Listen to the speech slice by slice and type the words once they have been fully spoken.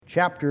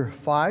chapter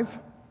 5.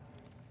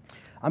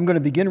 I'm going to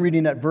begin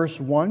reading at verse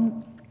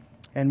 1,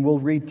 and we'll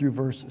read through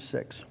verse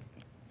 6.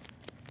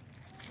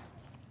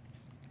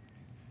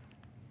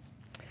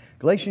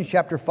 Galatians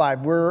chapter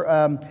 5.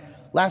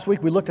 Last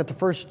week we looked at the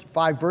first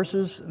 5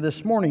 verses.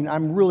 This morning I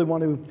really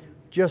want to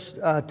just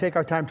take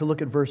our time to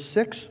look at verse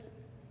 6.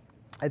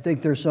 I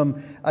think there's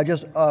some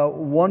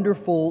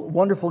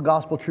wonderful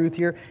gospel truth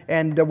here,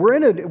 and we're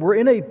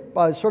in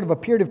a sort of a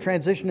period of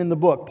transition in the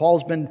book.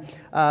 Paul's been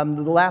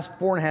the last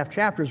 4.5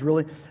 chapters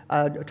really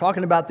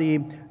talking about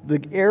the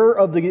error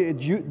of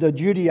the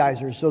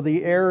Judaizers. So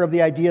the error of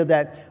the idea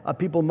that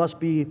people must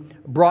be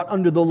brought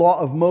under the law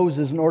of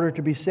Moses in order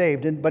to be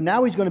saved. But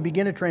now he's going to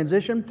begin a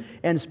transition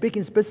and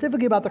speaking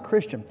specifically about the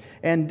Christian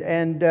and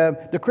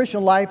the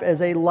Christian life as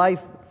a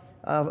life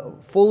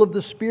full of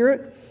the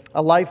Spirit.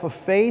 A life of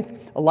faith,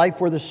 a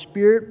life where the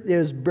Spirit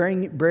is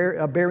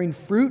bearing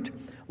fruit,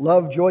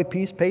 love, joy,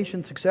 peace,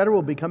 patience, etc.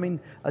 We'll be coming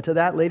to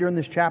that later in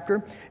this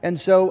chapter. And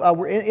so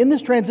we're in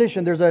this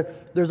transition. There's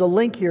a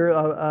link here,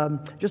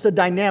 just a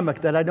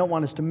dynamic that I don't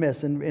want us to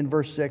miss in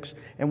verse 6,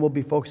 and we'll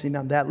be focusing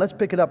on that. Let's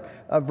pick it up,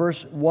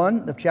 verse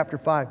 1 of chapter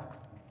 5.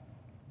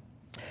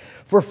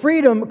 For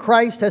freedom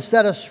Christ has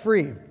set us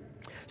free.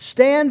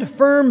 Stand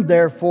firm,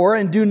 therefore,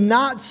 and do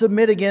not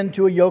submit again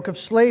to a yoke of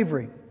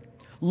slavery.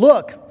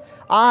 Look,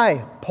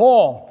 I,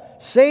 Paul,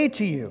 say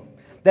to you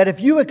that if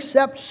you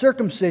accept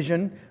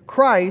circumcision,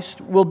 Christ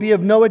will be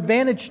of no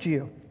advantage to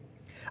you.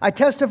 I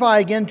testify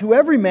again to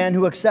every man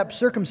who accepts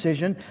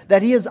circumcision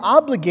that he is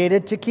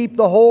obligated to keep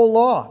the whole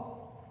law.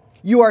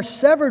 You are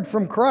severed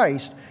from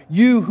Christ,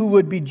 you who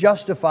would be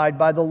justified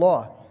by the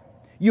law.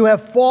 You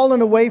have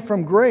fallen away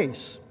from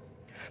grace.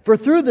 For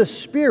through the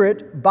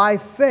Spirit, by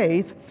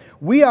faith,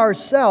 we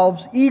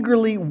ourselves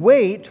eagerly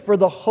wait for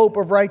the hope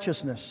of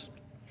righteousness.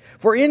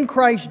 For in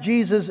Christ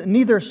Jesus,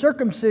 neither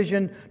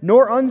circumcision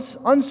nor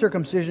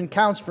uncircumcision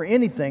counts for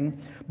anything,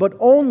 but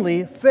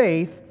only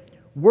faith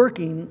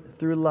working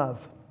through love.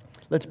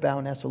 Let's bow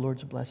and ask the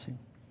Lord's blessing.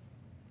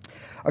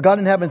 Our God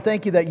in heaven,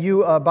 thank you that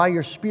you, by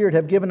your Spirit,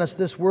 have given us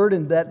this word,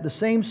 and that the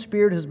same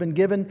Spirit has been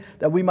given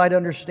that we might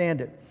understand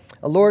it.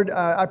 Lord,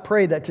 I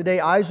pray that today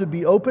eyes would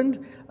be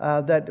opened,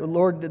 that,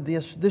 Lord,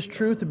 this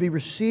truth would be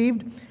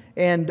received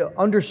and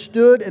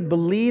understood and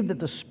believed, that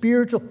the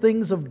spiritual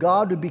things of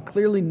God would be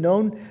clearly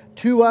known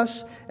to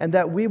us, and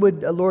that we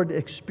would, Lord,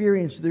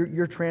 experience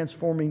your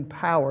transforming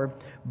power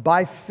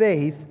by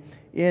faith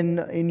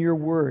in your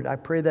word. I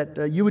pray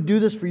that you would do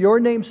this for your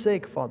name's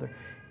sake, Father.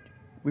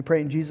 We pray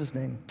in Jesus'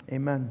 name.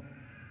 Amen.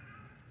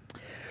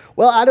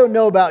 Well, I don't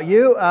know about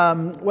you.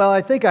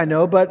 I think I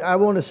know, but I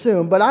won't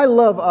assume. But I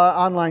love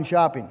online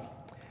shopping.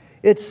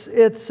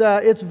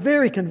 It's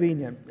very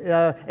convenient.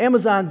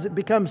 Amazon's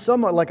become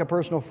somewhat like a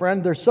personal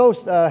friend. They're so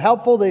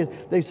helpful.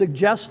 They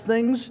suggest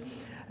things.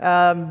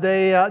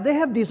 They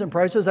have decent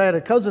prices. I had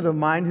a cousin of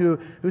mine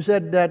who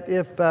said that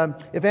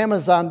if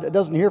Amazon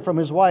doesn't hear from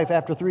his wife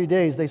after 3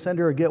 days, they send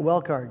her a get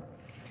well card.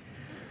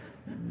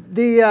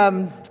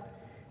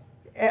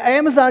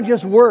 Amazon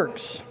just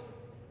works.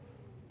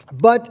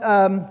 But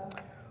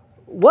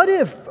what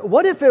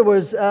if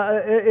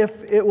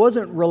it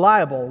wasn't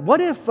reliable?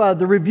 What if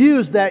the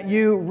reviews that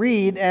you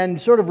read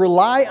and sort of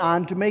rely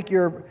on to make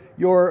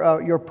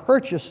your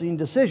purchasing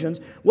decisions,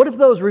 what if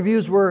those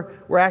reviews were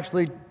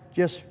actually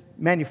just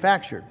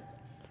manufactured?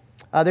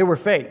 They were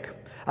fake.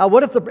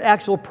 What if the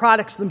actual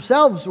products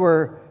themselves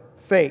were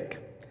fake?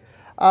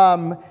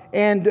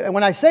 And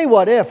when I say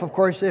what if, of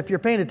course, if you're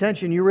paying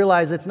attention, you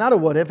realize it's not a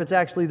what if, it's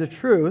actually the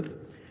truth.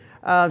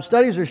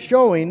 Studies are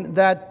showing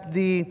that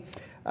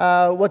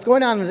what's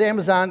going on with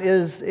Amazon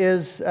is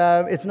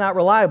it's not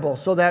reliable.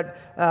 So that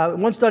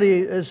one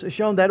study has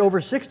shown that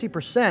over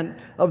 60%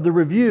 of the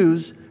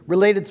reviews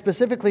related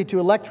specifically to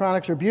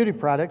electronics or beauty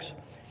products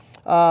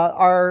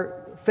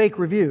are fake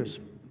reviews.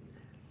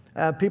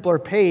 People are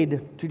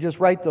paid to just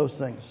write those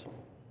things.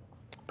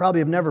 Probably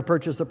have never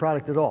purchased the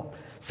product at all.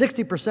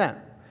 60%.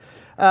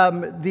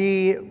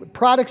 The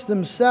products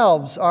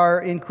themselves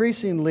are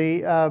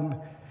increasingly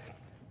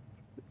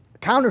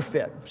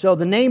counterfeit. So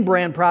the name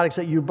brand products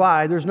that you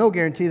buy, there's no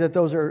guarantee that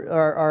those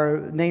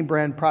are name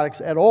brand products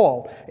at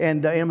all.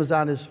 And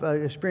Amazon is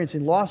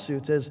experiencing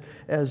lawsuits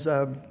as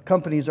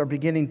companies are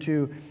beginning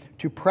to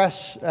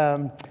press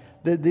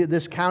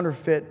this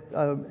counterfeit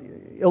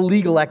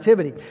illegal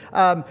activity.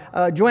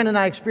 Joanne and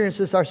I experienced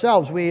this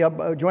ourselves.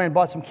 Joanne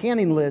bought some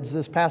canning lids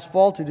this past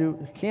fall to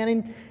do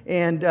canning,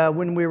 and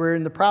when we were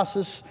in the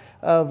process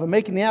of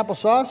making the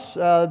applesauce,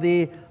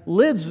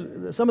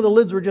 some of the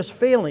lids were just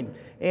failing.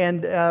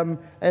 And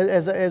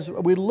as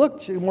we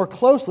looked more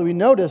closely, we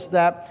noticed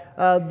that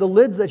the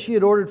lids that she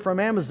had ordered from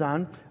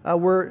Amazon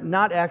were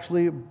not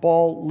actually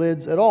ball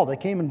lids at all. They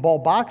came in ball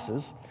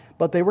boxes,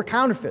 but they were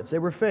counterfeits. They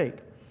were fake.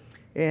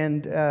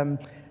 And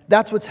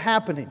that's what's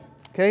happening.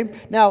 Okay?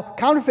 Now,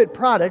 counterfeit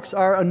products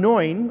are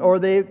annoying, or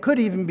they could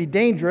even be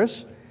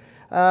dangerous.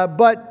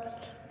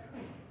 But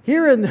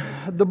here in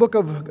the book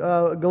of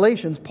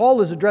Galatians,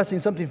 Paul is addressing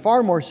something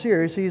far more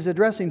serious. He's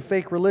addressing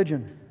fake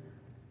religion.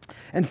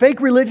 And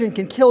fake religion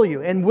can kill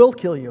you and will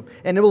kill you,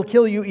 and it will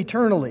kill you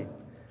eternally.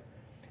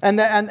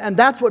 And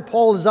that's what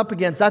Paul is up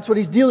against. That's what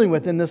he's dealing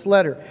with in this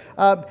letter.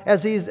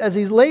 As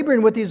he's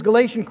laboring with these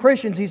Galatian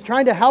Christians, he's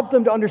trying to help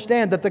them to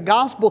understand that the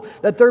gospel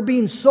that they're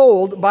being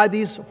sold by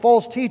these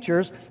false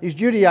teachers, these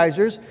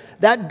Judaizers,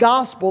 that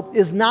gospel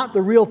is not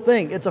the real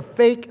thing. It's a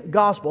fake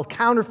gospel,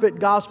 counterfeit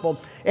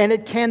gospel, and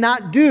it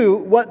cannot do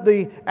what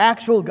the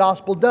actual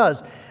gospel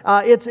does.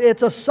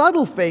 It's a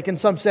subtle fake in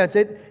some sense.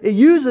 It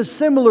uses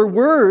similar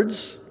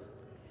words.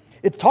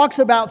 It talks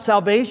about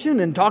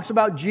salvation and talks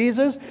about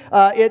Jesus.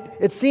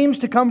 It seems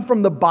to come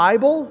from the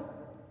Bible.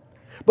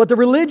 But the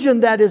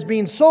religion that is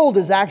being sold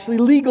is actually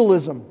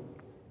legalism.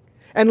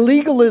 And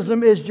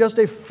legalism is just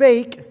a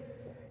fake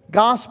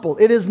gospel.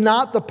 It is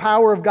not the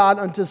power of God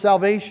unto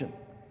salvation.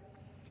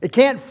 It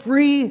can't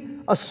free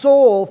a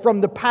soul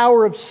from the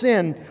power of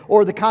sin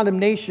or the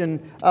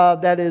condemnation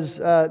that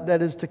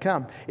is to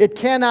come. It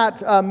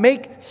cannot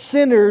make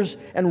sinners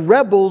and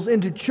rebels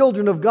into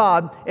children of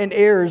God and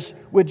heirs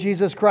with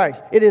Jesus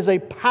Christ. It is a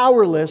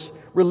powerless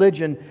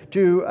religion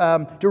to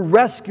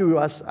rescue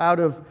us out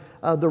of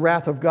the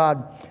wrath of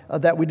God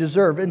that we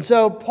deserve. And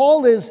so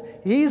Paul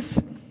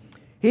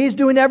he's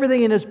doing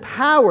everything in his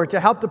power to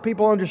help the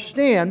people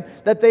understand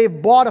that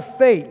they've bought a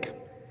fake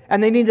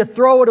and they need to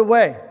throw it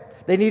away.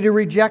 They need to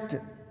reject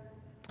it.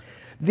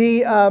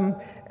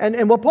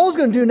 And what Paul's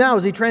going to do now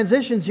is he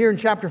transitions here in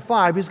chapter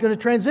 5. He's going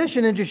to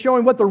transition into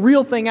showing what the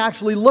real thing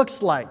actually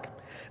looks like.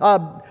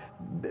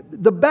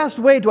 The best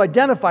way to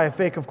identify a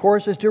fake, of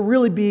course, is to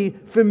really be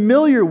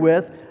familiar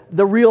with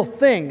the real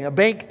thing.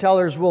 Bank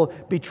tellers will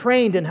be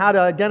trained in how to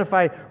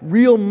identify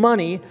real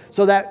money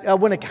so that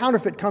when a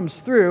counterfeit comes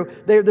through,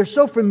 they're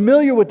so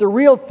familiar with the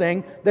real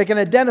thing, they can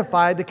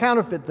identify the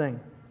counterfeit thing.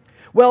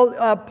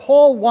 Well,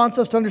 Paul wants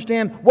us to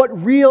understand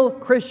what real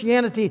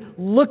Christianity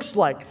looks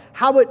like,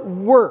 how it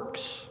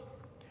works,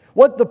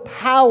 what the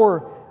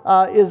power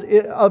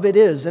of it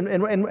is,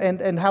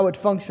 and how it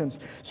functions.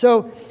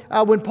 So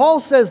when Paul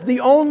says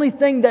the only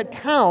thing that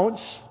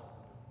counts,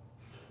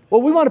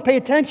 well, we want to pay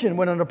attention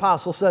when an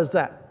apostle says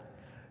that.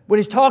 When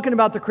he's talking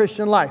about the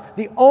Christian life,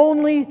 the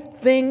only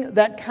thing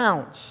that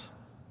counts.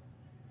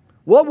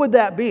 What would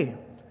that be?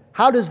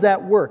 How does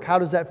that work? How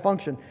does that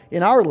function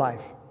in our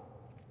life?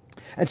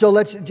 And so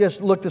let's just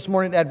look this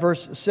morning at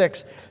verse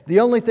 6. The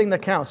only thing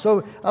that counts.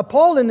 So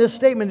Paul in this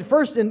statement,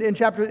 first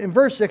in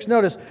verse 6,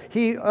 notice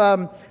he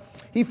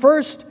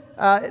first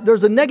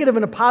there's a negative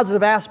and a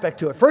positive aspect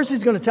to it. First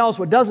he's going to tell us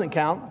what doesn't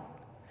count,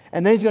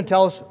 and then he's going to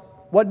tell us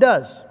what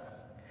does.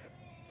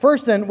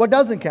 First then, what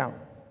doesn't count?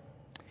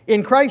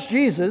 In Christ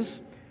Jesus,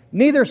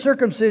 neither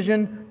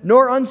circumcision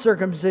nor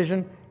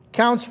uncircumcision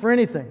counts for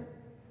anything.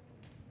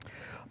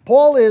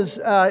 Paul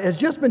has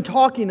just been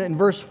talking in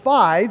verse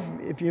 5,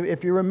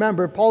 if you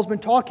remember, Paul's been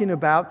talking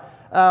about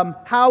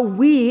how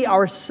we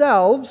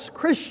ourselves,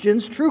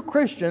 Christians, true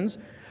Christians,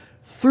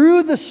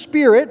 through the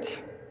Spirit,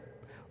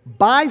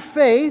 by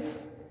faith,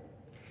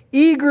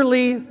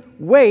 eagerly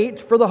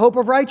wait for the hope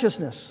of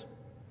righteousness.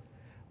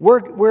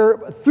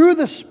 We're through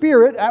the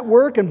Spirit at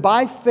work and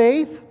by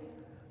faith,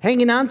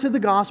 hanging on to the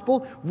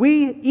gospel,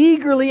 we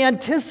eagerly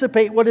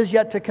anticipate what is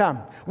yet to come.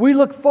 We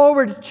look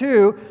forward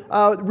to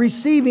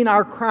receiving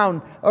our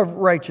crown of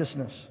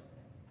righteousness.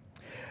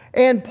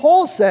 And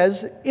Paul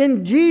says,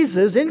 in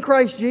Jesus, in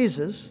Christ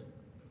Jesus,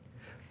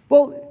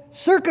 well,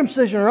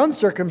 circumcision or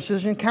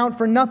uncircumcision count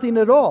for nothing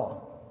at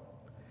all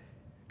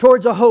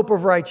towards a hope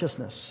of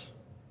righteousness.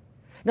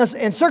 Now,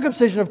 and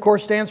circumcision, of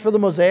course, stands for the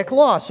Mosaic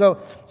Law.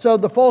 So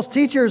the false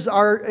teachers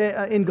are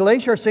in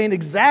Galatia are saying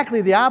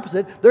exactly the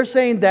opposite. They're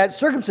saying that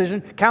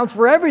circumcision counts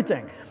for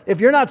everything. If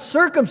you're not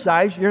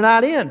circumcised, you're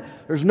not in.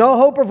 There's no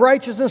hope of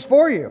righteousness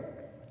for you.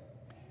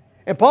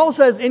 And Paul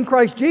says in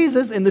Christ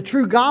Jesus, in the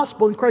true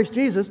gospel in Christ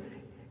Jesus,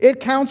 it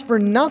counts for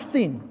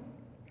nothing.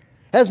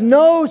 Has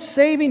no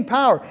saving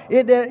power.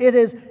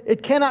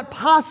 It cannot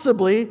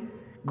possibly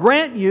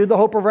grant you the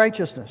hope of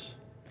righteousness.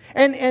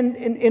 And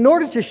in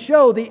order to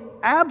show the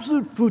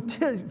absolute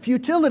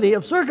futility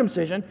of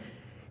circumcision,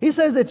 he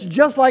says it's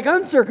just like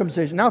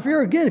uncircumcision. Now, if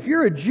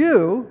you're a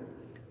Jew,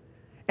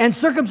 and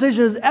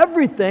circumcision is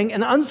everything,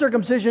 and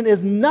uncircumcision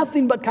is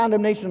nothing but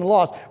condemnation and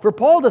loss, for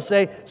Paul to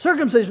say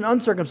circumcision and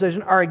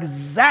uncircumcision are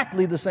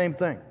exactly the same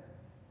thing.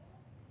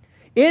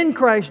 In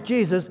Christ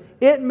Jesus,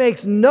 it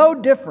makes no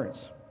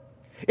difference.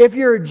 If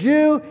you're a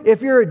Jew,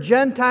 if you're a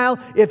Gentile,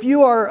 if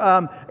you are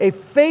a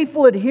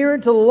faithful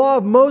adherent to the law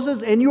of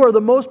Moses and you are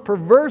the most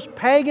perverse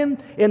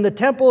pagan in the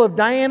temple of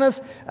Diana,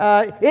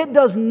 it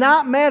does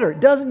not matter. It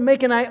doesn't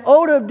make an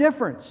iota of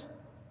difference.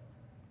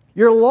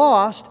 You're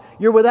lost.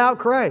 You're without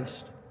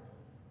Christ.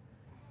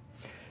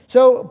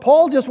 So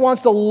Paul just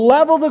wants to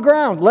level the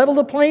ground, level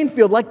the playing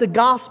field like the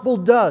gospel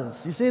does.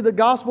 You see, the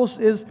gospel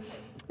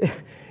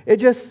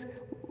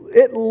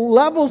it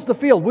levels the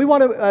field. We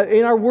want to,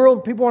 in our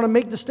world, people want to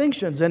make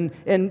distinctions, and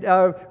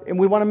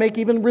we want to make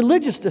even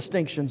religious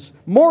distinctions,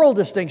 moral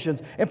distinctions.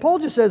 And Paul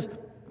just says,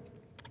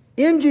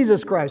 in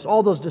Jesus Christ,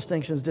 all those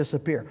distinctions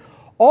disappear.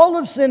 All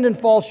have sinned and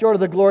fall short of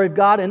the glory of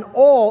God, and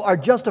all are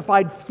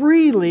justified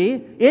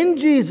freely in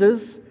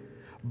Jesus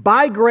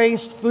by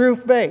grace through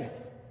faith.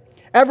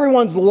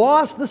 Everyone's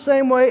lost the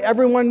same way.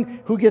 Everyone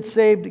who gets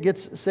saved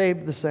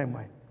the same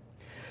way.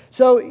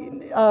 So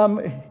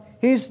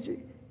he's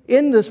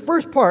in this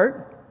first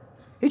part,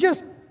 he's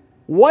just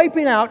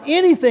wiping out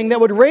anything that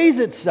would raise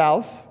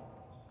itself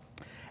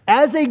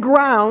as a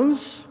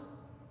grounds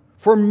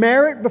for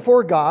merit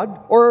before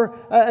God or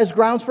as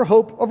grounds for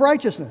hope of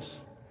righteousness.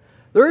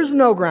 There is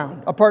no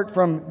ground apart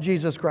from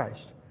Jesus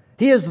Christ.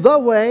 He is the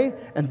way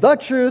and the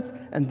truth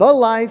and the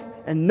life,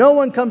 and no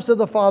one comes to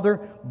the Father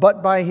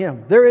but by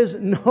Him. There is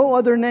no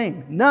other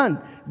name,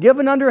 none,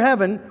 given under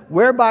heaven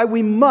whereby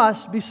we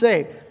must be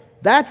saved.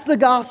 That's the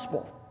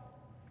gospel.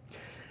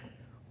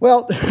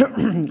 Well,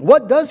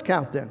 what does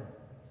count then?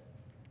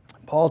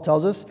 Paul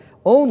tells us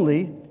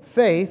only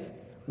faith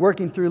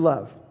working through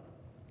love.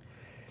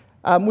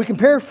 We can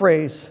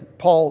paraphrase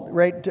Paul,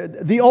 right?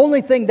 The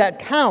only thing that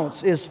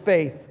counts is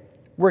faith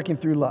working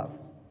through love.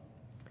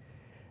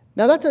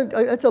 Now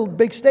that's a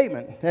big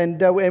statement, and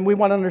we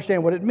want to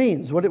understand what it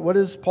means. What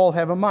does Paul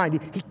have in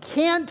mind? He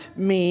can't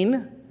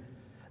mean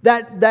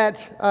that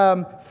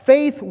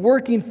faith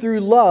working through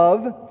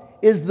love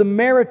is the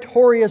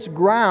meritorious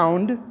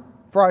ground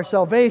for our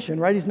salvation,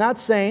 right? He's not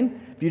saying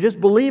if you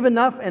just believe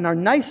enough and are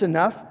nice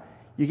enough,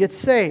 you get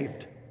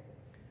saved.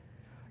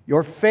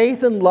 Your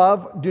faith and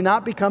love do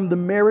not become the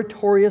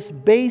meritorious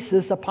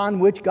basis upon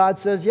which God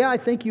says, yeah, I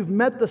think you've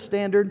met the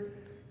standard,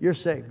 you're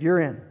saved, you're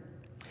in.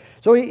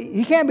 So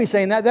he can't be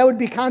saying that. That would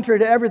be contrary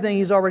to everything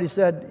he's already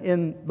said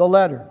in the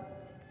letter.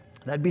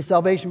 That'd be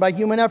salvation by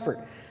human effort.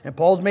 And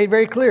Paul's made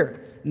very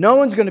clear, no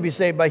one's going to be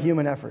saved by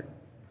human effort.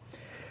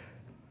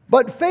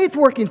 But faith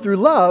working through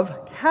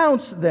love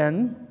counts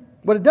then.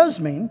 What it does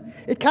mean,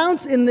 it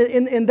counts in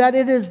that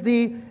it is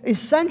the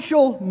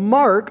essential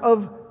mark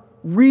of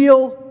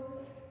real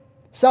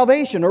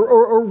salvation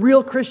or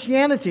real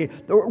Christianity,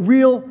 or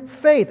real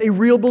faith, a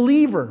real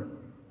believer.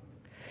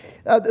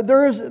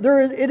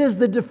 It is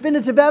the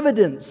definitive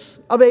evidence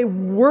of a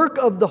work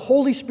of the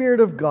Holy Spirit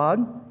of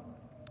God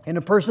in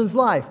a person's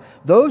life.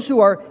 Those who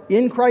are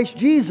in Christ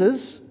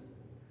Jesus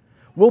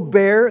will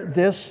bear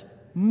this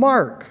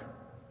mark.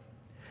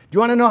 Do you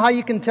want to know how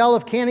you can tell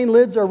if canning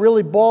lids are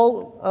really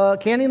ball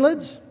canning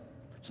lids?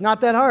 It's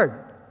not that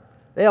hard.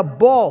 They have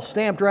ball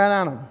stamped right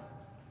on them.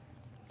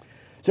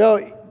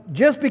 So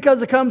just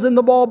because it comes in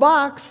the ball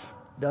box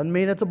doesn't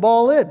mean it's a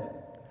ball lid.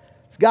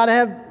 It's got to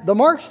have the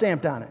mark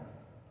stamped on it.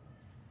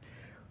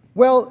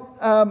 Well,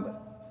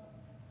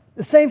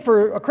 the same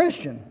for a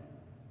Christian.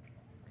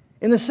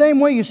 In the same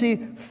way, you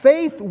see,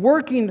 faith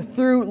working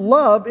through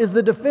love is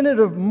the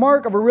definitive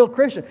mark of a real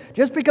Christian.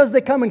 Just because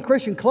they come in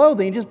Christian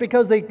clothing, just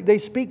because they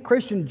speak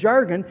Christian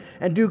jargon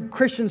and do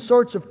Christian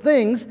sorts of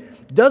things,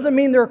 doesn't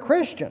mean they're a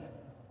Christian.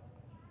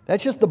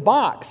 That's just the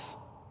box.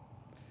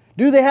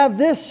 Do they have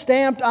this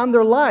stamped on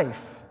their life?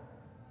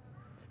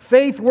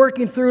 Faith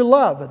working through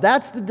love.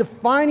 That's the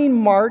defining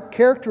mark,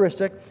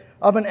 characteristic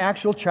of an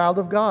actual child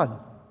of God.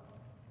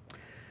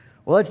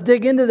 Well, let's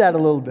dig into that a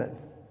little bit.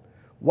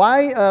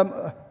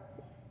 Why?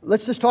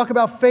 Let's just talk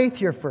about faith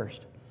here first.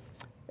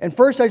 And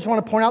first, I just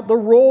want to point out the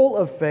role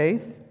of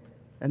faith,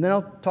 and then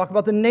I'll talk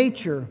about the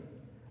nature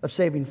of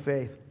saving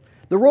faith.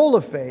 The role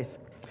of faith.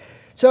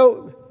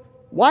 So,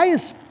 why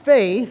is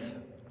faith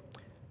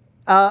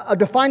a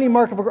defining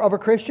mark of a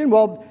Christian?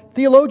 Well,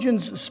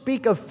 theologians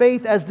speak of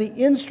faith as the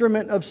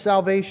instrument of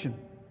salvation.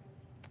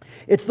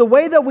 It's the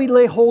way that we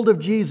lay hold of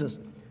Jesus.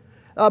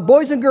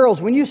 Boys and girls,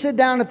 when you sit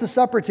down at the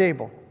supper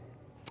table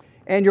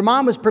and your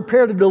mom has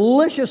prepared a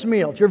delicious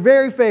meal, it's your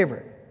very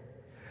favorite,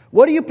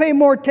 what do you pay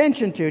more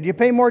attention to? Do you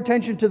pay more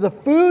attention to the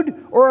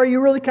food, or are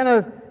you really kind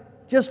of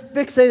just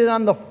fixated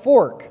on the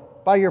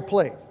fork by your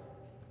plate?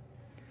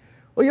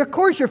 Well, of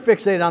course you're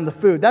fixated on the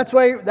food. That's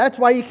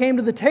why you came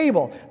to the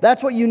table.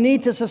 That's what you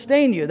need to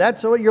sustain you.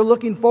 That's what you're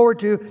looking forward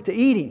to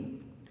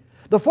eating.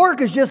 The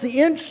fork is just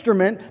the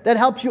instrument that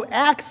helps you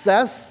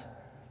access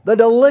the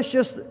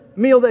delicious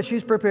meal that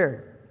she's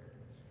prepared.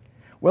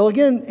 Well,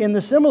 again, in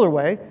the similar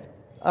way,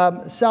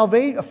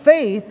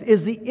 faith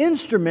is the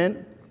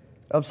instrument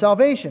of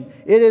salvation.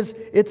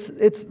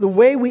 It's the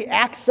way we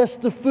access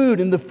the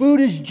food, and the food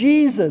is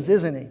Jesus,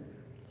 isn't He?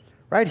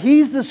 Right?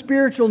 He's the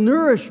spiritual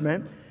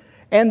nourishment,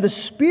 and the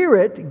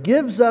Spirit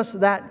gives us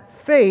that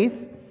faith,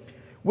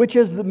 which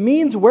is the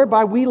means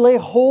whereby we lay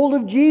hold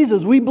of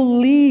Jesus. We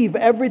believe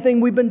everything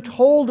we've been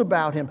told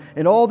about Him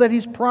and all that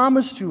He's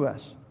promised to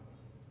us.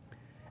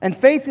 And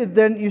faith,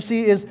 then, you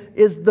see, is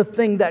the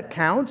thing that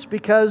counts,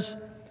 because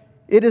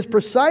it is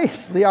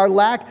precisely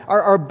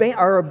our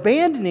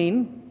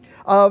abandoning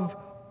of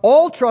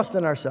all trust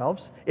in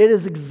ourselves. It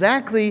is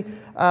exactly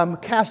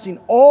casting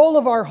all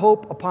of our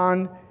hope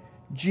upon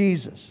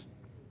Jesus.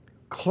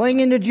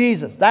 Clinging to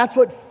Jesus. That's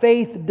what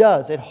faith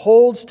does. It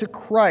holds to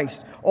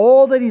Christ.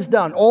 All that He's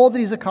done, all that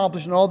He's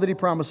accomplished, and all that He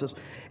promises.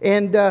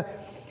 And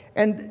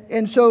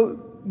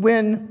so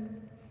when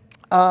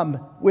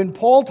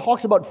Paul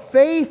talks about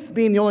faith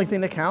being the only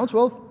thing that counts,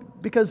 well,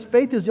 because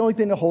faith is the only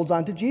thing that holds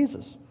on to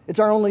Jesus. It's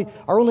our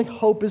only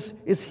hope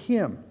is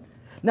Him.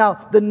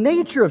 Now, the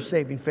nature of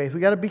saving faith,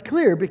 we've got to be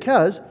clear,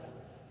 because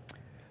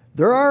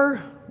there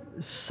are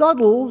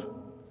subtle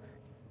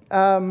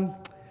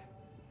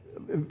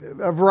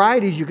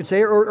varieties, you could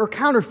say, or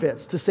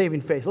counterfeits to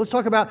saving faith. Let's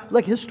talk about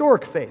like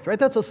historic faith, right?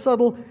 That's a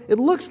subtle, it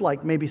looks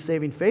like maybe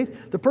saving faith.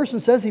 The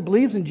person says he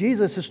believes in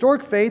Jesus.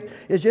 Historic faith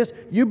is just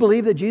you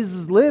believe that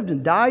Jesus lived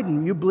and died,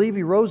 and you believe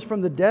he rose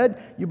from the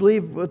dead. You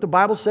believe what the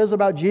Bible says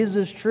about Jesus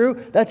is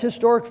true. That's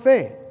historic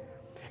faith.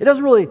 It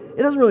doesn't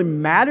really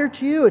matter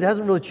to you. It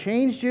hasn't really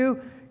changed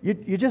you.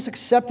 You just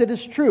accept it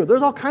as true.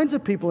 There's all kinds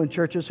of people in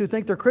churches who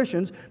think they're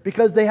Christians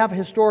because they have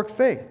historic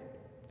faith.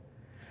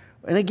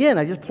 And again,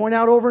 I just point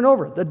out over and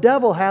over, the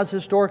devil has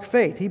historic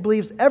faith. He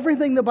believes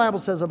everything the Bible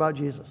says about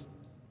Jesus.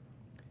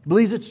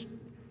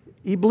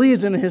 He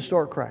believes in the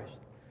historic Christ.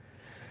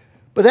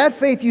 But that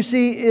faith, you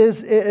see,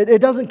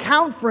 it doesn't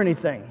count for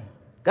anything.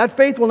 That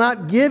faith will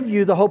not give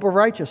you the hope of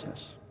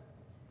righteousness.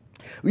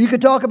 You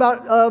could talk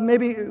about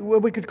maybe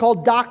what we could call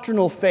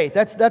doctrinal faith.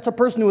 That's a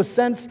person who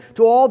assents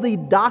to all the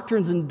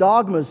doctrines and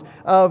dogmas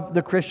of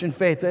the Christian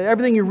faith.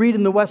 Everything you read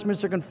in the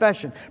Westminster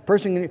Confession. A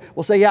person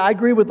will say, yeah, I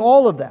agree with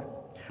all of that.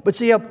 But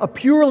see, a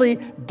purely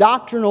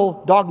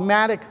doctrinal,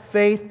 dogmatic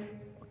faith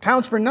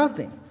counts for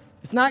nothing.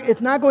 It's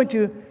not going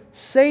to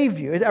save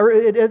you.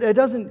 It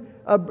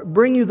doesn't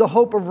bring you the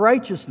hope of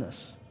righteousness.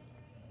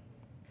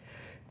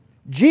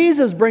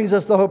 Jesus brings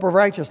us the hope of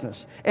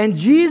righteousness. And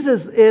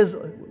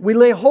we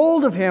lay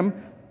hold of Him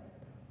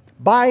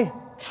by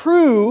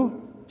true,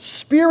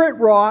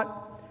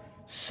 Spirit-wrought,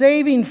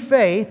 saving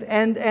faith.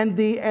 And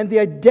the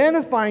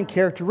identifying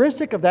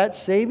characteristic of that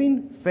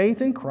saving faith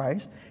in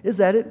Christ is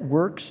that it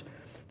works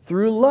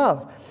through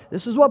love.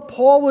 This is what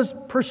Paul was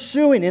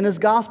pursuing in his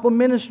gospel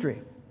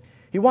ministry.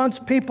 He wants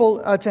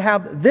people to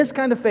have this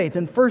kind of faith.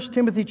 In 1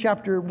 Timothy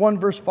chapter 1,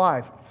 verse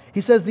 5,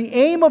 he says, the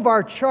aim of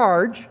our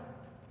charge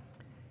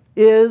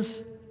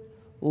is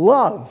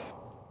love.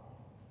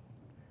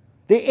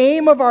 The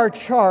aim of our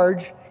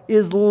charge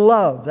is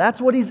love.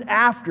 That's what he's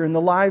after in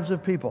the lives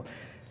of people.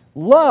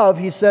 Love,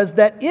 he says,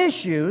 that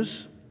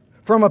issues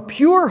from a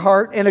pure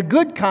heart and a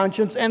good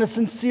conscience and a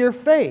sincere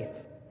faith.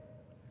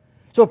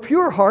 So a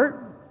pure heart,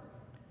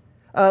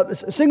 a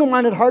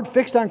single-minded heart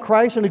fixed on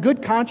Christ, and a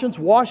good conscience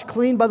washed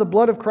clean by the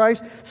blood of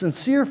Christ,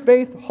 sincere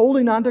faith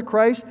holding on to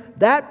Christ,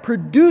 that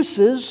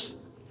produces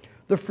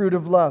the fruit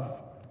of love.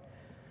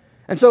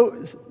 And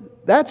so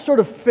that sort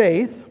of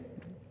faith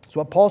is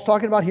what Paul's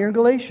talking about here in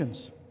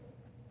Galatians.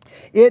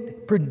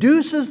 It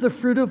produces the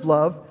fruit of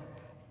love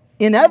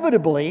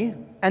inevitably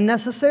and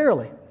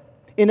necessarily.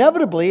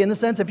 Inevitably, in the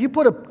sense, if you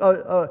put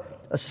a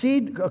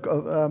seed,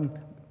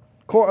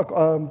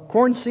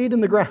 corn seed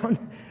in the ground,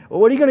 well,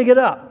 what are you going to get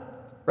up?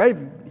 Right?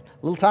 A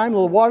little time, a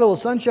little water, a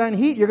little sunshine,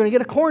 heat, you're going to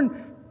get a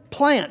corn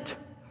plant.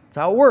 That's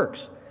how it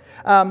works.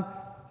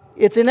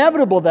 It's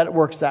inevitable that it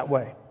works that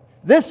way.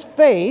 This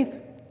faith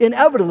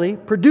inevitably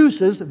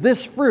produces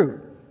this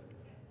fruit.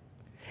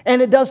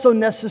 And it does so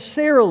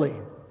necessarily.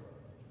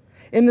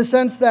 In the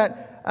sense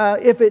that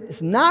if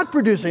it's not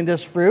producing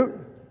this fruit,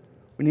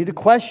 we need to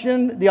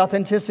question the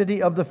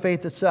authenticity of the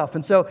faith itself.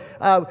 And so,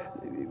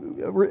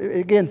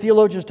 again,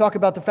 theologians talk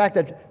about the fact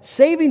that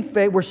saving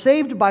faith, we're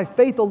saved by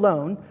faith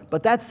alone,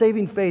 but that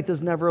saving faith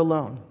is never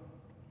alone.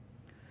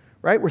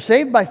 Right? We're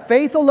saved by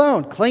faith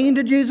alone, clinging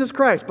to Jesus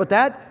Christ, but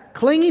that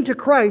clinging to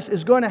Christ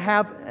is going to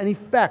have an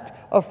effect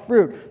of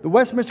fruit. The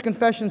Westminster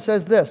Confession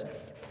says this: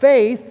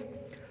 faith,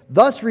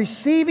 thus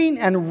receiving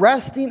and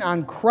resting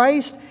on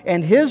Christ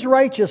and His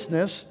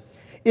righteousness,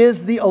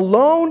 is the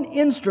alone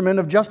instrument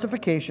of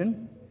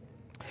justification,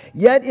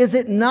 yet it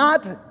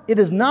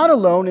is not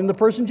alone in the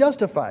person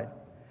justified,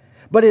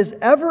 but is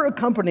ever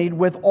accompanied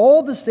with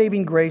all the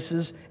saving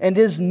graces, and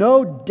is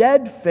no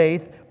dead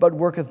faith, but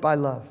worketh by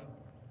love.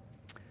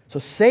 So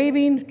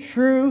saving,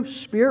 true,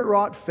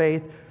 Spirit-wrought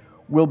faith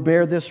will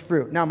bear this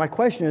fruit. Now my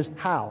question is,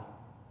 how?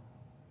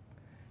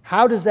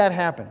 How does that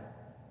happen?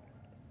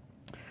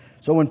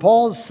 So when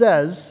Paul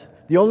says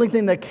the only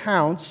thing that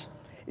counts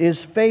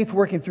is faith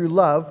working through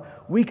love,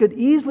 we could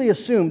easily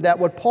assume that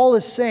what Paul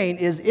is saying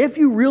is, if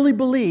you really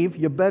believe,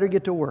 you better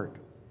get to work.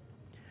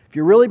 If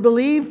you really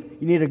believe,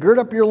 you need to gird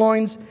up your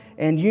loins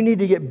and you need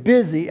to get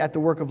busy at the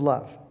work of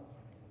love.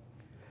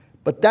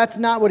 But that's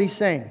not what he's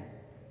saying.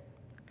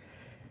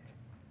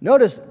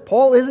 Notice,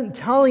 Paul isn't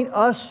telling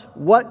us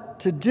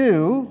what to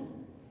do.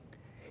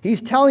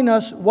 He's telling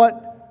us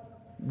what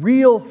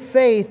real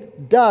faith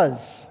does.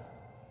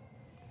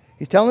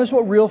 He's telling us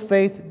what real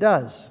faith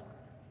does.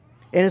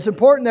 And it's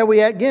important that we,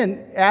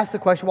 again, ask the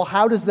question, well,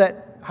 how does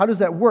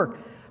that work?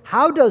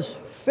 How does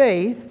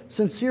faith,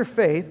 sincere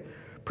faith,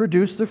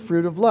 produce the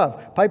fruit of love?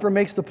 John Piper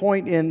makes a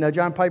point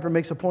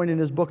in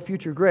his book,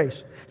 Future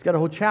Grace. He's got a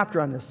whole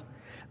chapter on this.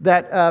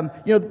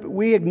 That,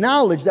 we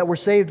acknowledge that we're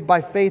saved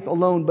by faith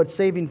alone, but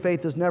saving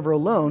faith is never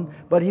alone.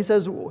 But he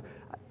says,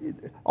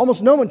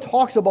 almost no one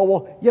talks about,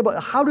 well, yeah,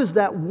 but how does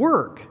that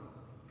work?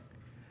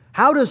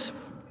 How does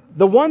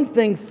the one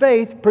thing,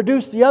 faith,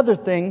 produce the other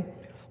thing,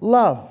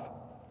 love?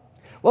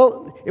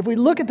 Well, if we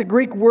look at the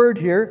Greek word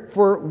here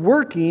for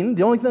working,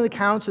 the only thing that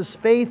counts is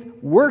faith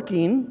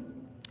working.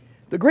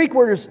 The Greek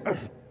word is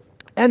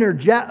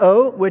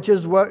energeo, which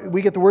is what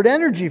we get the word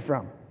energy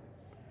from.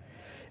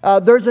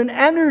 There's an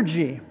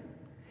energy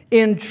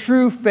in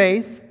true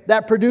faith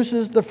that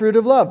produces the fruit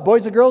of love.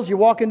 Boys and girls, you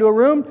walk into a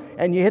room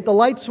and you hit the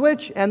light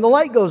switch and the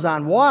light goes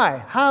on.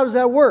 Why? How does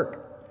that work?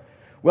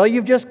 Well,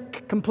 you've just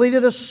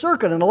completed a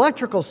circuit, an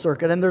electrical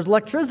circuit, and there's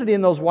electricity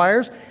in those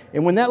wires.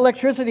 And when that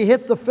electricity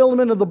hits the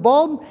filament of the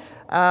bulb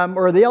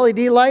or the LED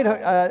light,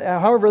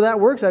 however that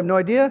works, I have no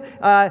idea.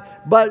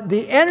 But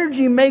the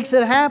energy makes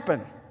it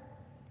happen.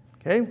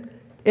 Okay?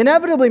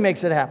 Inevitably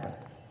makes it happen.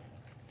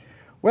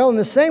 Well, in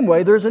the same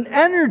way, there's an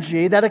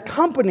energy that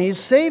accompanies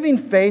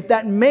saving faith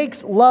that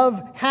makes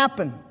love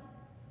happen.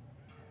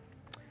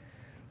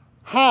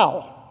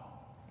 How?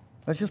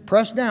 Let's just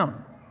press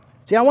down.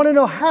 See, I want to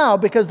know how,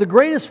 because the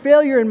greatest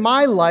failure in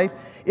my life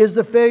is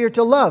the failure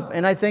to love.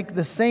 And I think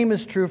the same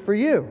is true for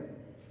you.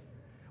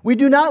 We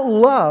do not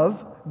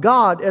love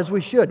God as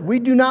we should. We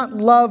do not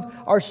love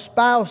our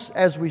spouse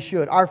as we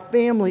should, our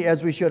family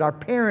as we should, our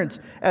parents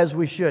as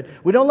we should.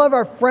 We don't love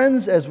our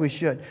friends as we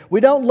should. We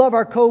don't love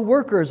our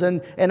co-workers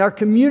and our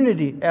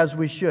community as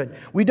we should.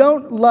 We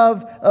don't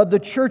love the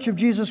Church of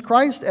Jesus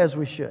Christ as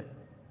we should.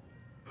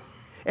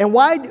 And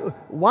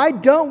why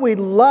don't we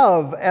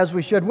love as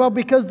we should? Well,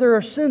 because there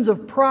are sins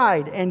of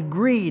pride and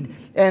greed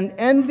and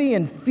envy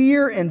and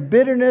fear and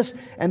bitterness,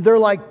 and they're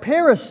like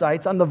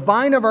parasites on the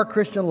vine of our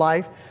Christian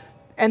life,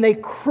 and they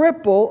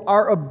cripple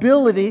our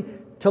ability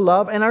to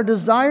love and our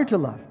desire to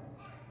love.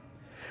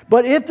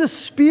 But if the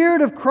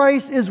Spirit of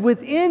Christ is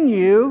within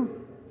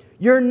you,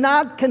 you're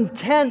not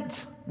content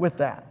with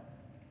that.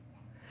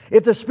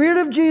 If the Spirit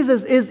of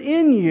Jesus is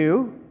in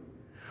you,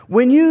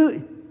 when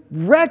you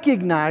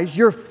recognize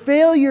your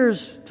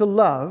failures to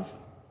love,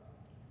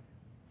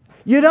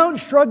 you don't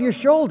shrug your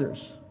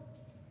shoulders.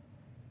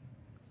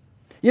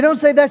 You don't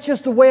say, that's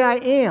just the way I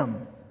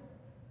am.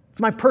 It's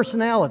my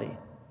personality.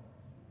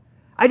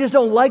 I just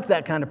don't like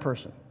that kind of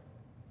person.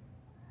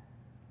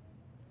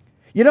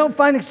 You don't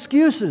find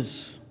excuses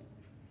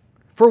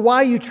for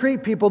why you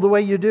treat people the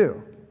way you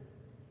do.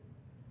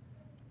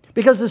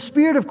 Because the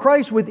Spirit of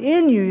Christ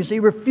within you, you see,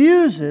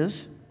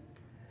 refuses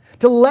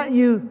to let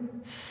you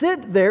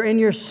sit there in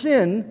your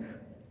sin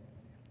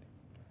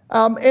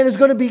and is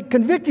going to be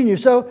convicting you.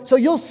 So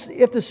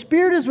if the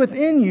Spirit is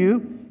within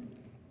you,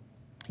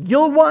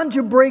 you'll want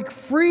to break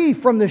free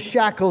from the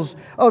shackles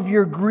of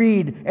your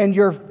greed and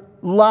your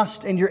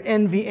lust and your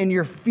envy and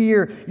your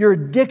fear, your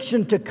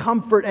addiction to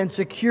comfort and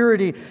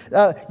security,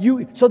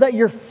 so that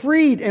you're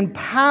freed,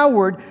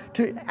 empowered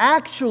to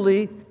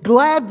actually,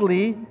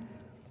 gladly,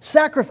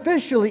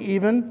 sacrificially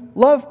even,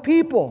 love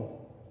people.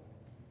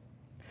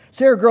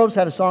 Sarah Groves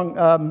had a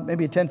song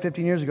maybe 10,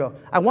 15 years ago.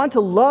 I want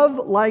to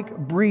love like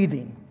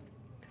breathing.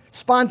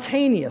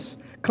 Spontaneous,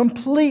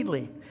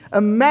 completely.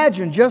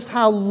 Imagine just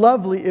how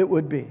lovely it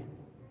would be. Do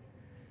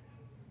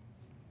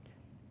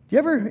you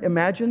ever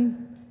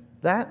imagine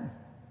that?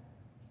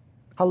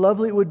 How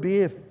lovely it would be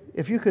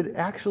if you could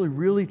actually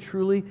really,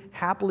 truly,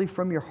 happily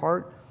from your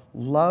heart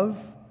love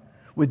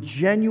with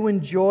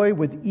genuine joy,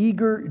 with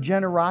eager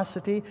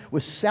generosity,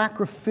 with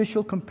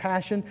sacrificial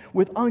compassion,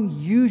 with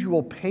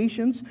unusual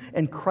patience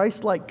and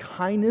Christ-like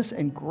kindness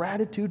and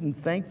gratitude and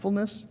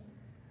thankfulness.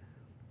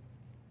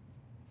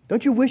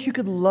 Don't you wish you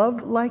could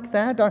love like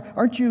that?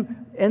 Aren't you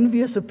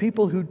envious of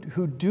people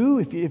who do?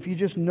 If you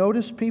just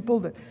notice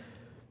people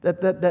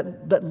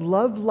that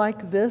love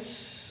like this?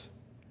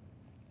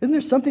 Isn't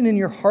there something in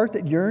your heart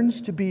that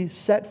yearns to be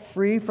set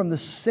free from the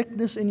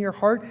sickness in your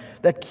heart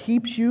that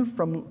keeps you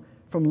from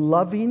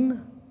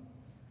loving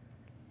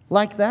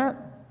like that?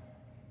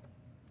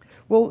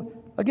 Well,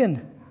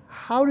 again,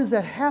 how does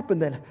that happen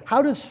then?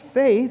 How does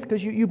faith,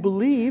 because you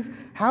believe,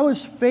 how is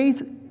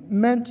faith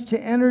meant to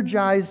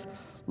energize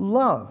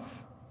love?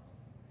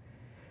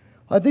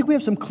 I think we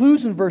have some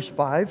clues in verse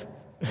 5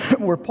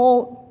 where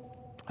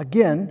Paul,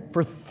 again,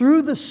 for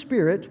through the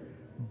Spirit,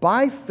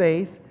 by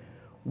faith,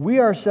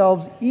 we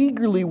ourselves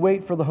eagerly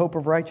wait for the hope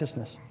of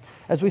righteousness.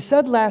 As we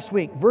said last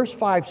week, verse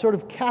 5 sort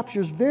of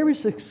captures very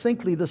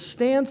succinctly the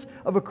stance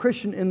of a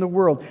Christian in the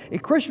world. A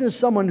Christian is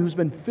someone who's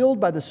been filled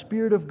by the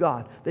Spirit of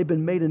God. They've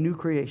been made a new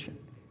creation.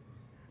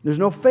 There's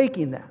no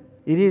faking that.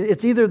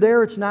 It's either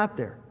there or it's not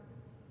there.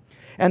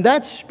 And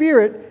that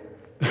Spirit,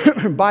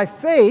 by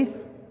faith,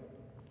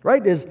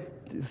 right, is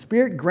the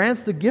Spirit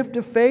grants the gift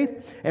of faith.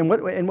 And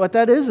what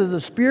that is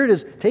the Spirit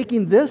is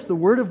taking this, the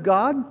Word of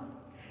God,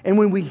 and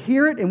when we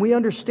hear it and we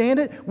understand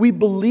it, we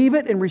believe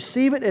it and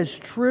receive it as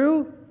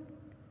true.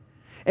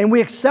 And we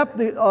accept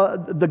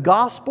the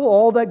gospel,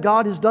 all that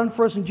God has done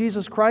for us in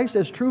Jesus Christ,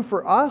 as true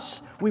for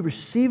us. We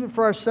receive it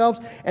for ourselves.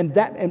 And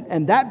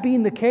that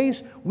being the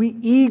case, we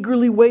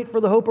eagerly wait for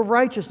the hope of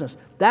righteousness.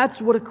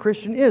 That's what a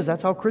Christian is.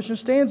 That's how a Christian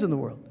stands in the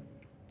world.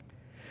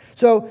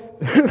 So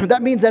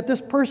that means that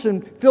this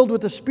person filled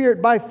with the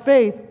Spirit by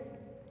faith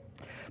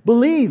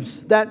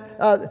believes that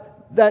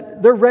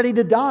they're ready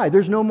to die.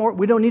 There's no more.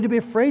 We don't need to be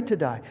afraid to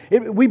die.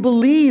 We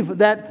believe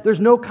that there's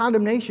no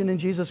condemnation in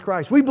Jesus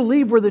Christ. We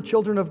believe we're the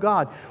children of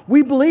God.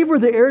 We believe we're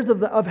the heirs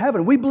of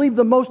heaven. We believe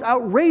the most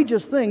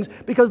outrageous things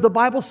because the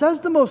Bible says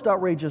the most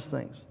outrageous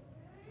things.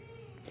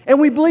 And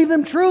we believe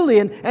them truly.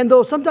 And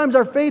though sometimes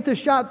our faith is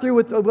shot through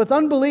with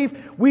unbelief,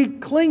 we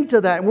cling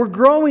to that and we're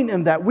growing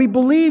in that. We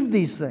believe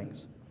these things.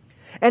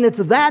 And it's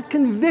that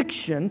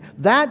conviction,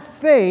 that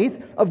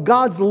faith of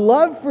God's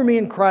love for me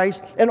in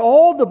Christ and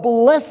all the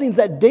blessings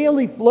that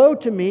daily flow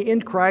to me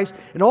in Christ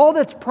and all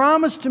that's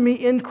promised to me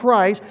in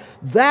Christ,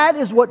 that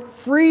is what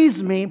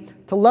frees me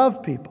to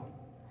love people.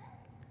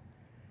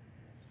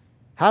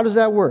 How does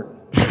that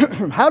work?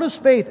 How does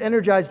faith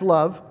energize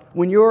love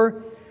when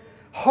your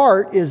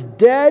heart is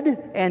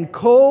dead and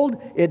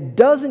cold? It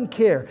doesn't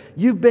care.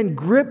 You've been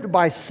gripped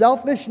by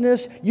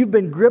selfishness. You've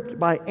been gripped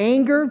by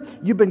anger.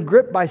 You've been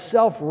gripped by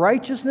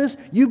self-righteousness.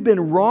 You've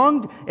been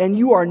wronged, and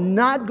you are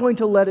not going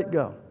to let it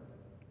go.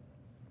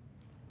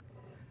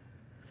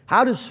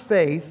 How does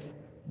faith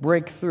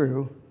break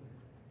through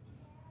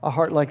a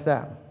heart like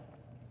that?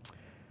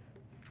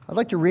 I'd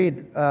like to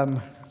read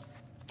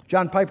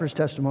John Piper's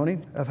testimony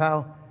of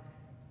how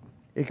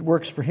it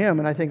works for him,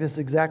 and I think this is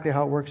exactly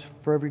how it works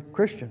for every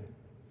Christian.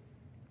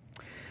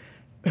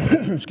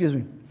 Excuse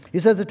me. He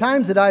says, the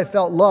times that I have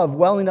felt love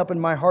welling up in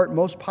my heart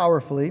most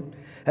powerfully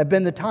have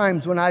been the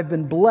times when I've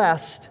been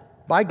blessed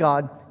by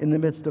God in the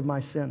midst of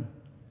my sin.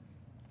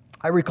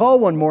 I recall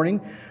one morning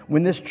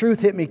when this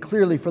truth hit me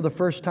clearly for the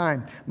first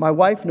time. My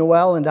wife,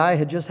 Noelle, and I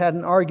had just had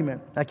an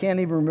argument. I can't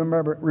even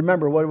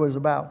remember what it was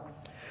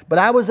about. But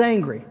I was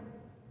angry.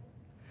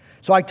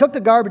 So I took the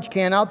garbage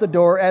can out the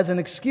door as an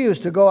excuse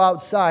to go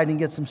outside and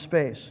get some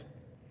space.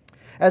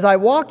 As I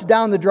walked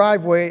down the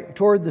driveway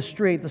toward the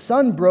street, the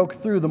sun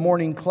broke through the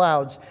morning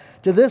clouds.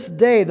 To this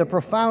day, the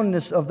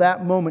profoundness of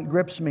that moment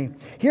grips me.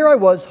 Here I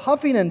was,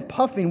 huffing and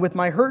puffing with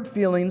my hurt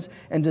feelings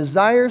and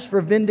desires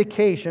for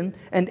vindication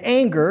and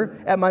anger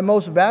at my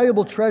most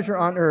valuable treasure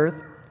on earth,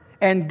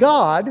 and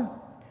God,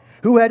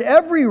 who had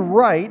every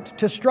right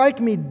to strike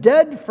me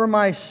dead for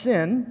my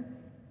sin,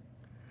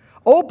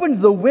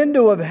 opened the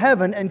window of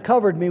heaven and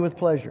covered me with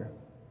pleasure.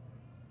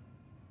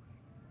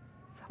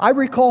 I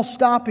recall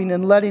stopping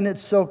and letting it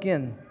soak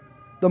in.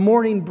 The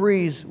morning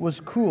breeze was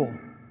cool.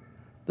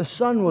 The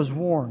sun was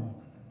warm.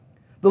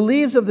 The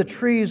leaves of the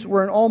trees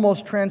were an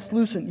almost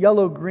translucent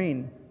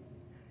yellow-green.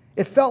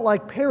 It felt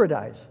like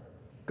paradise,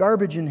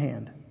 garbage in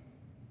hand.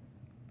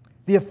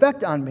 The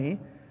effect on me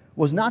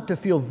was not to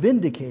feel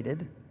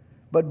vindicated,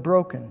 but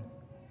broken.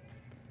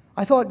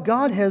 I thought,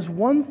 God has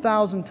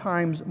 1,000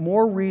 times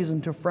more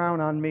reason to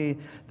frown on me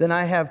than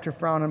I have to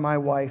frown on my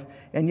wife,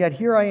 and yet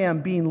here I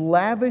am being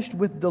lavished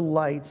with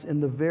delights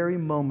in the very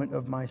moment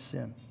of my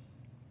sin.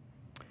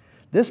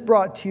 This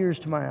brought tears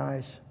to my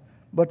eyes,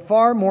 but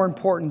far more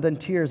important than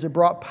tears, it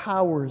brought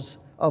powers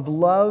of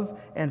love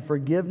and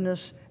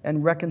forgiveness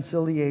and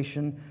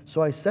reconciliation.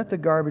 So I set the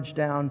garbage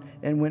down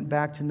and went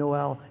back to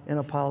Noelle and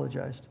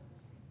apologized.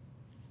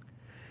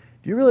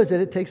 Do you realize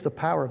that it takes the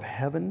power of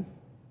heaven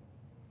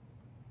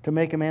to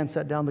make a man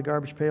set down the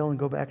garbage pail and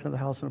go back into the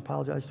house and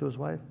apologize to his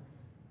wife?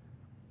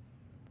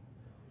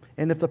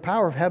 And if the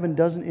power of heaven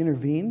doesn't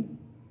intervene,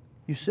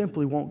 you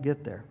simply won't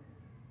get there.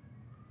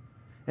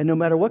 And no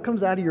matter what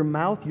comes out of your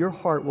mouth, your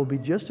heart will be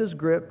just as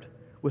gripped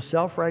with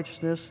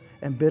self-righteousness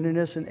and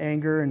bitterness and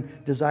anger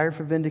and desire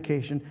for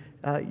vindication.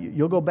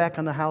 You'll go back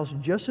on the house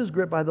just as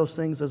gripped by those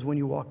things as when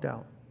you walked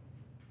out.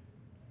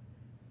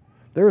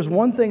 There is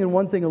one thing and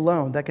one thing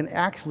alone that can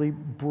actually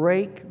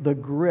break the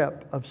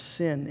grip of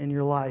sin in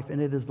your life, and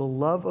it is the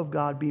love of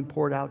God being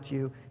poured out to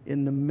you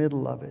in the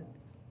middle of it.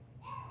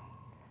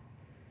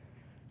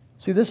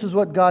 See, this is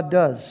what God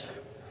does.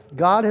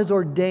 God has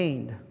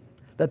ordained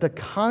that the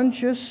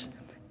conscious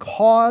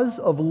cause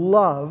of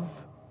love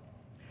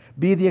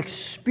be the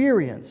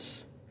experience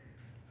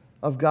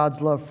of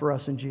God's love for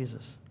us in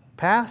Jesus.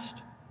 Past,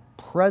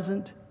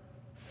 present,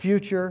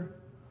 future,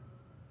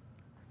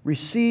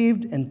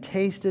 received and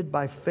tasted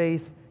by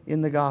faith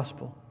in the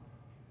gospel.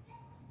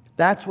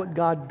 That's what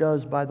God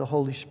does by the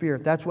Holy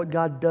Spirit. That's what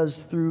God does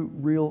through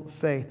real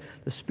faith.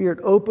 The Spirit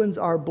opens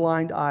our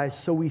blind eyes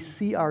so we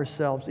see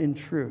ourselves in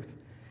truth.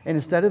 And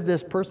instead of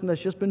this person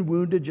that's just been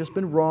wounded, just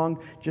been wronged,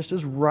 just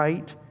is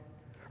right,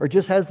 or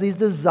just has these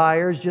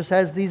desires, just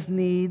has these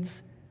needs,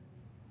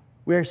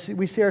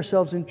 we see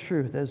ourselves in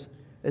truth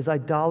as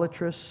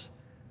idolatrous,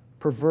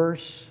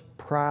 perverse,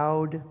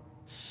 proud,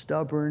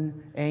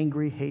 stubborn,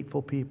 angry,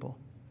 hateful people.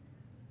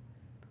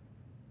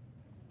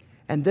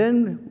 And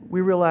then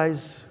we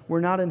realize we're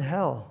not in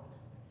hell.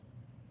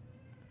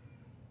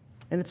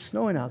 And it's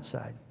snowing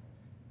outside.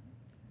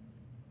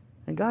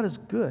 And God is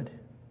good.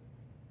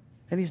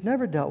 And He's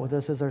never dealt with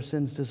us as our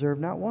sins deserve,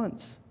 not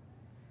once.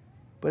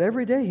 But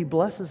every day He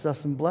blesses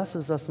us and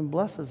blesses us and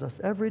blesses us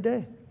every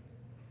day.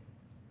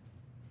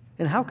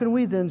 And how can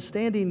we then,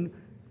 standing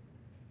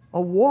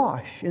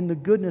awash in the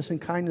goodness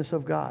and kindness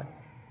of God,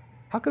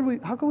 how can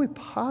we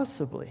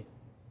possibly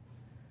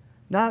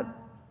not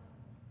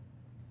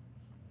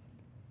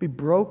be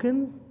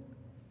broken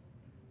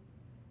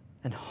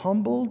and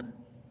humbled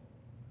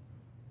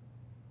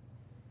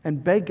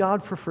and beg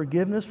God for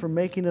forgiveness for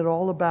making it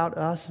all about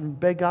us, and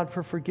beg God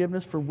for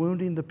forgiveness for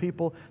wounding the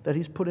people that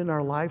He's put in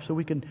our life so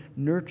we can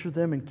nurture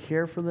them and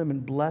care for them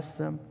and bless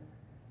them?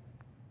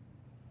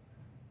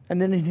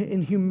 And then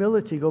in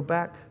humility, go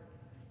back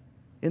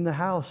in the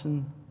house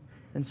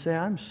and say,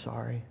 I'm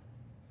sorry.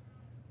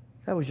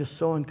 That was just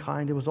so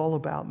unkind. It was all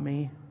about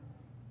me.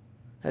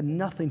 It had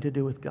nothing to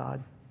do with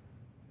God.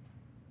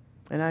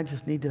 And I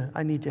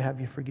need to have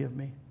you forgive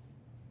me.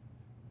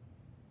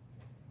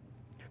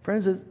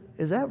 Friends,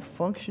 is that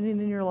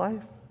functioning in your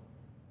life?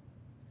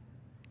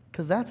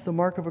 Because that's the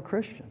mark of a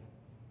Christian.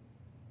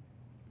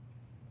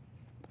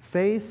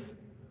 Faith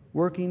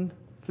working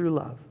through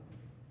love.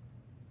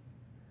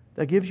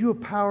 That gives you a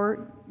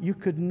power you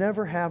could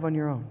never have on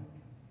your own.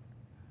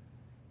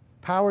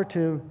 Power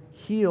to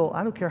heal.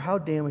 I don't care how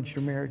damaged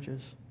your marriage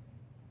is.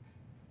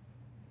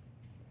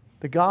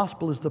 The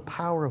gospel is the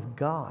power of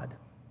God.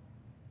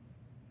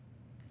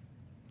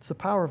 It's the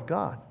power of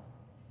God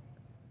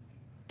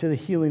to the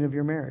healing of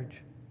your marriage.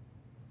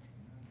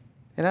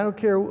 And I don't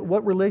care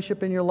what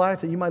relationship in your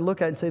life that you might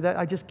look at and say that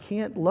I just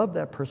can't love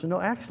that person.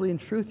 No, actually, in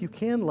truth, you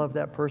can love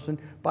that person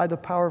by the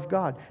power of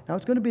God. Now,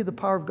 it's going to be the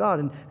power of God,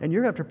 and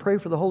you're going to have to pray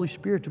for the Holy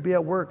Spirit to be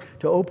at work,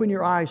 to open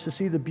your eyes to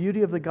see the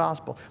beauty of the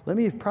gospel. Let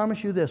me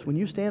promise you this. When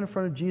you stand in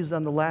front of Jesus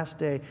on the last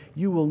day,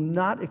 you will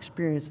not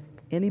experience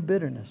any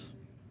bitterness.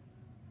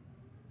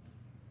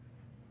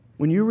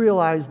 When you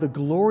realize the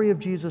glory of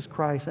Jesus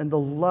Christ and the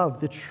love,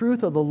 the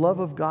truth of the love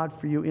of God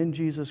for you in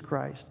Jesus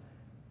Christ,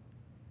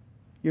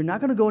 you're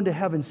not going to go into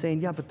heaven saying,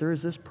 yeah, but there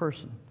is this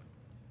person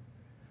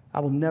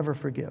I will never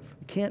forgive.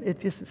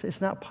 It's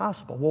not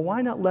possible. Well,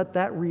 why not let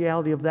that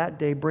reality of that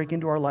day break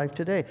into our life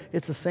today?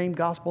 It's the same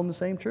gospel and the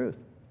same truth.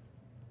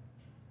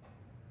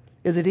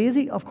 Is it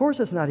easy? Of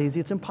course it's not easy.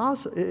 It's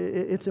impossible.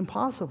 It's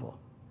impossible.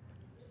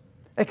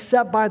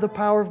 Except by the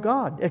power of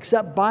God.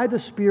 Except by the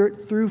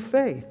Spirit through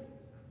faith.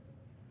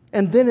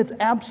 And then it's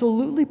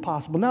absolutely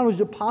possible. Not only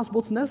is it possible,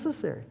 it's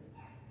necessary.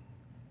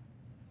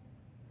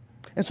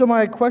 And so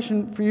my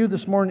question for you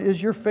this morning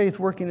is your faith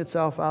working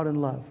itself out in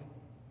love?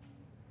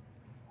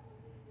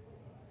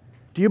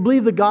 Do you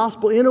believe the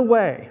gospel in a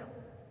way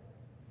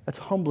that's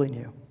humbling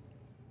you?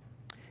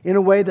 In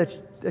a way that's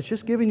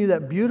just giving you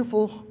that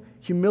beautiful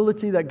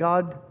humility that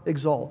God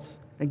exalts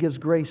and gives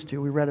grace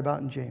to, we read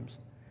about in James.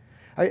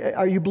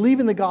 Are you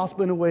believing the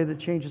gospel in a way that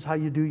changes how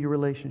you do your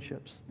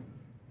relationships?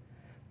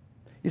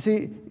 You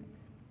see,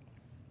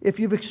 if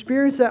you've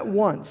experienced that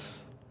once,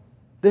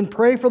 then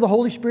pray for the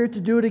Holy Spirit to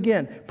do it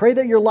again. Pray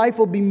that your life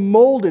will be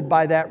molded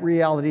by that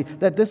reality,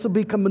 that this will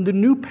become the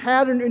new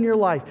pattern in your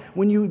life.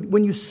 When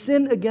you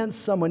sin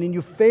against someone and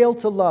you fail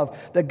to love,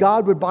 that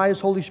God would, by His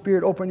Holy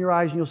Spirit, open your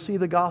eyes and you'll see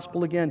the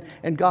gospel again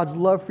and God's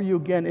love for you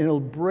again, and it'll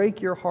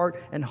break your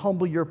heart and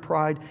humble your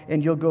pride,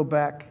 and you'll go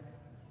back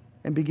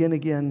and begin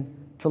again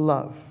to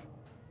love.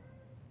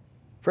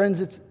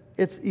 Friends,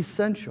 it's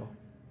essential.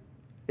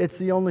 It's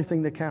the only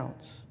thing that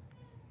counts.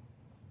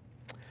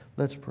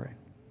 Let's pray.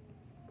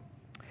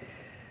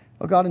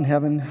 Oh God in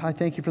heaven, I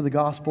thank you for the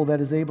gospel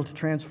that is able to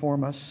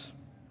transform us.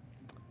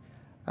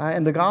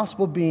 And the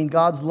gospel being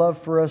God's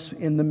love for us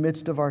in the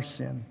midst of our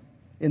sin,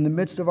 in the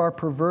midst of our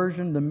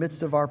perversion, the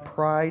midst of our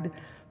pride,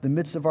 the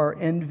midst of our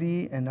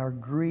envy and our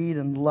greed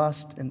and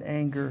lust and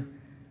anger.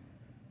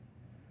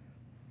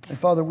 And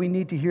Father, we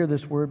need to hear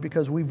this word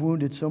because we've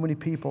wounded so many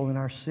people in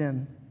our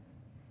sin.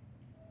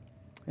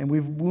 And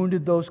we've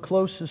wounded those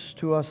closest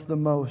to us the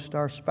most,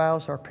 our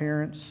spouse, our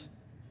parents,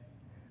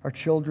 our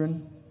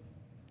children.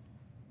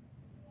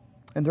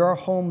 And there are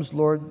homes,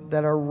 Lord,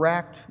 that are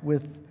racked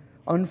with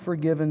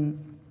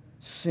unforgiven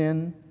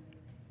sin,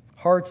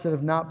 hearts that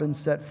have not been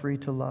set free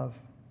to love.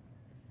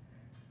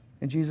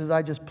 And Jesus,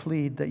 I just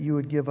plead that you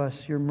would give us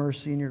your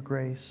mercy and your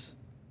grace,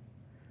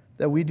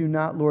 that we do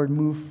not, Lord,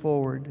 move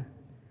forward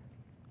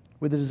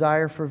with a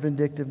desire for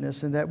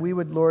vindictiveness, and that we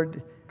would,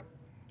 Lord,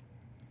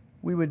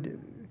 we would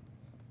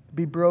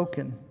be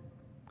broken.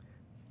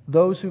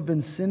 Those who've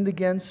been sinned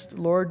against,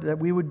 Lord, that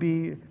we would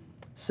be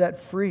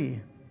set free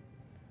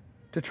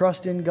to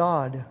trust in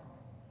God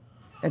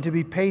and to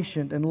be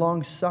patient and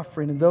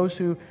long-suffering. And those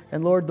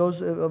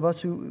of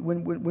us who,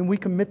 when we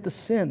commit the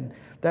sin,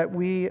 that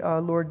we,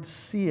 Lord,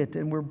 see it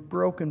and we're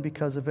broken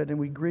because of it and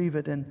we grieve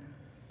it. And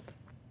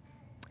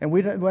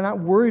we're not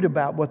worried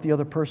about what the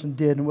other person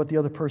did and what the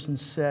other person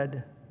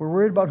said. We're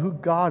worried about who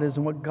God is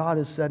and what God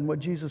has said and what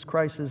Jesus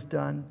Christ has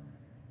done.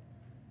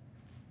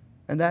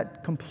 And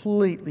that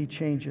completely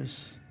changes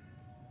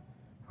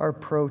our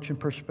approach and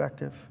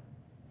perspective.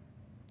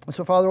 And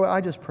so, Father,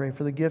 I just pray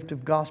for the gift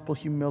of gospel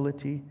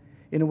humility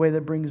in a way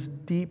that brings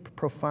deep,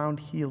 profound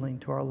healing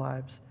to our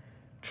lives.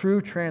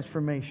 True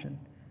transformation.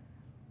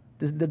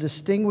 The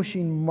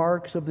distinguishing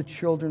marks of the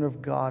children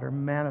of God are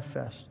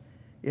manifest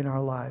in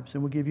our lives.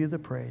 And we'll give you the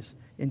praise.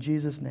 In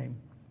Jesus' name,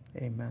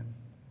 amen.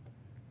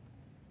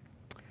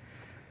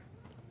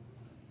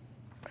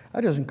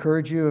 I just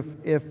encourage you,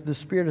 if the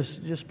Spirit has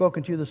just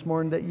spoken to you this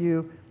morning, that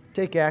you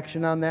take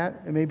action on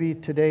that. And maybe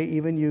today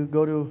even you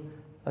go to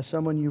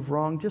someone you've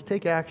wronged. Just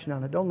take action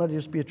on it. Don't let it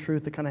just be a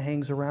truth that kind of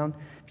hangs around.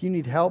 If you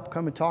need help,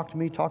 come and talk to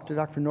me. Talk to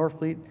Dr.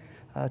 Norfleet,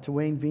 to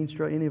Wayne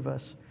Veenstra, any of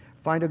us.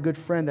 Find a good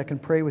friend that can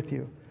pray with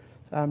you.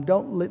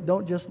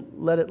 Don't just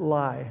let it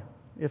lie.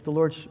 If the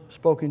Lord's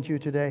spoken to you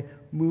today,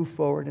 move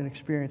forward and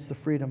experience the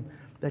freedom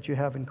that you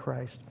have in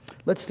Christ.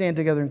 Let's stand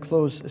together and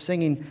close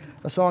singing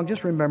a song,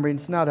 just remembering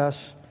it's not us,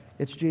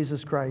 it's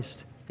Jesus Christ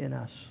in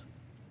us.